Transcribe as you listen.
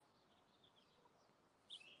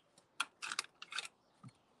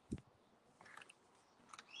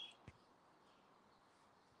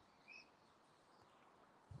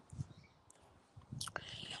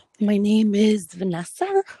My name is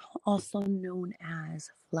Vanessa, also known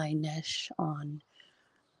as Flynesh on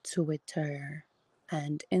Twitter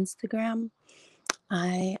and Instagram.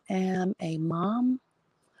 I am a mom,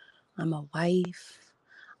 I'm a wife,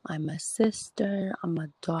 I'm a sister, I'm a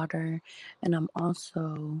daughter, and I'm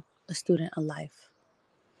also a student of life.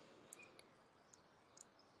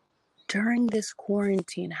 During this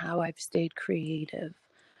quarantine, how I've stayed creative,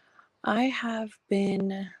 I have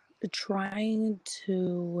been trying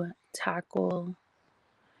to tackle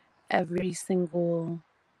every single,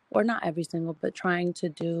 or not every single, but trying to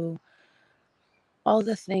do all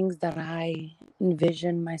the things that I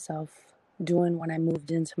envisioned myself doing when I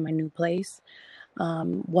moved into my new place.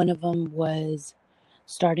 One of them was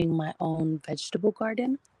starting my own vegetable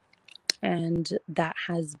garden, and that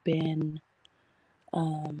has been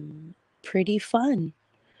pretty fun.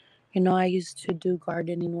 I used to do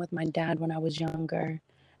gardening with my dad when I was younger,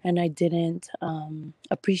 and I didn't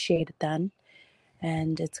appreciate it then.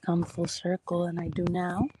 And it's come full circle, and I do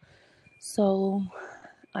now. So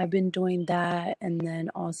I've been doing that, and then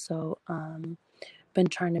also been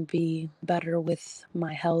trying to be better with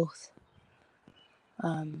my health.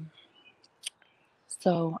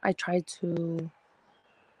 So I try to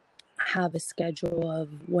have a schedule of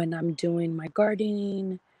when I'm doing my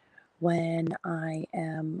gardening, when I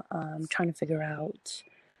am trying to figure out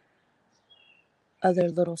other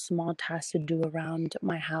little small tasks to do around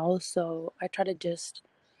my house. So I try to just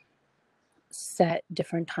set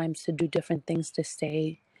different times to do different things to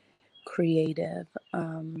stay creative.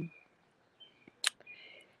 And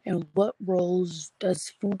what roles does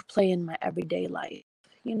food play in my everyday life?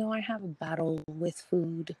 I have a battle with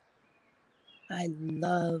food. I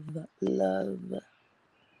love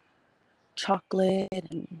chocolate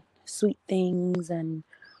and sweet things, and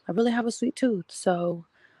I really have a sweet tooth. So,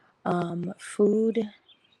 food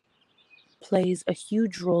plays a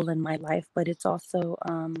huge role in my life, but it's also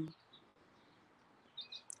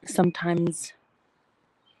sometimes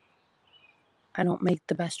I don't make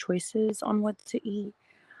the best choices on what to eat.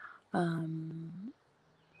 Um,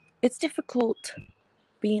 it's difficult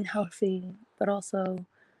being healthy, but also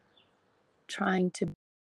trying to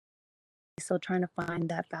trying to find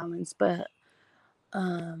that balance. But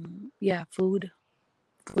yeah, food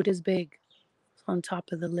is big. It's on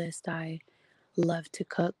top of the list. I love to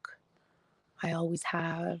cook. I always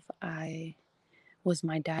have. I was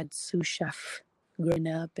my dad's sous chef growing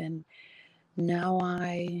up, and now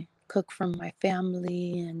I cook for my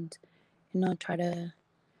family and try to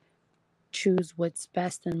choose what's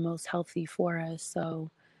best and most healthy for us. So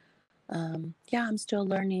yeah, I'm still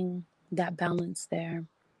learning that balance there.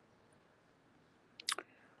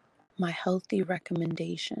 My healthy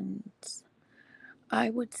recommendations, I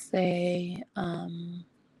would say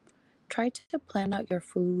try to plan out your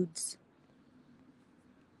foods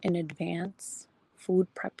in advance. Food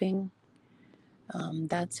prepping,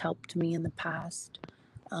 that's helped me in the past.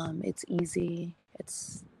 It's easy.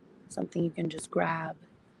 It's something you can just grab,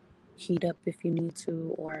 heat up if you need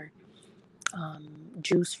to, or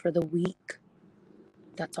juice for the week.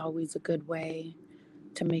 That's always a good way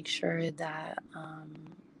to make sure that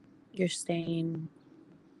you're staying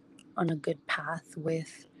on a good path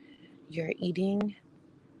with your eating.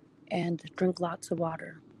 And drink lots of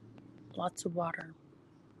water. Lots of water.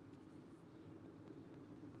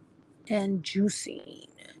 And juicing.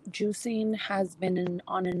 Juicing has been an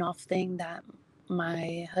on and off thing that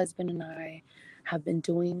my husband and I have been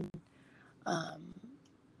doing. Um,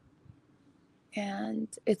 and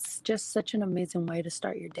it's just such an amazing way to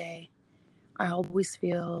start your day. I always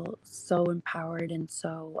feel so empowered and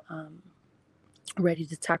so ready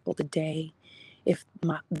to tackle the day if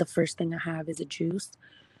the first thing I have is a juice.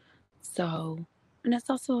 So, and it's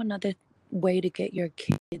also another way to get your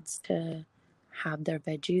kids to have their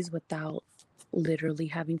veggies without literally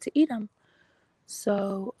having to eat them.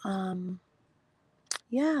 So,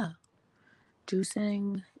 yeah,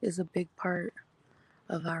 juicing is a big part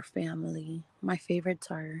of our family. My favorites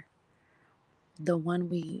are the one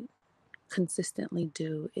we consistently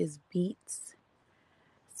do is beets,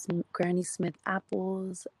 Granny Smith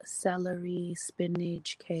apples, celery,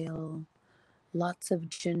 spinach, kale, lots of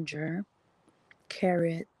ginger,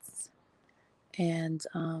 carrots, and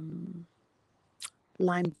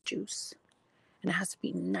lime juice. And it has to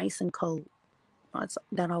be nice and cold.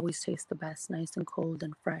 That always tastes the best, nice and cold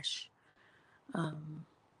and fresh. Um,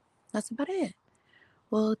 that's about it.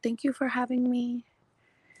 Well, thank you for having me.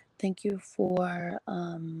 Thank you for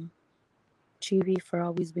Chibi for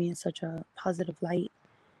always being such a positive light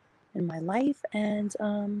in my life. And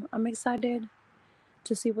I'm excited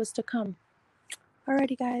to see what's to come.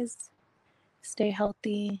 Alrighty, guys. Stay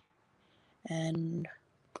healthy and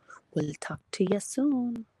We'll talk to you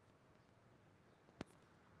soon.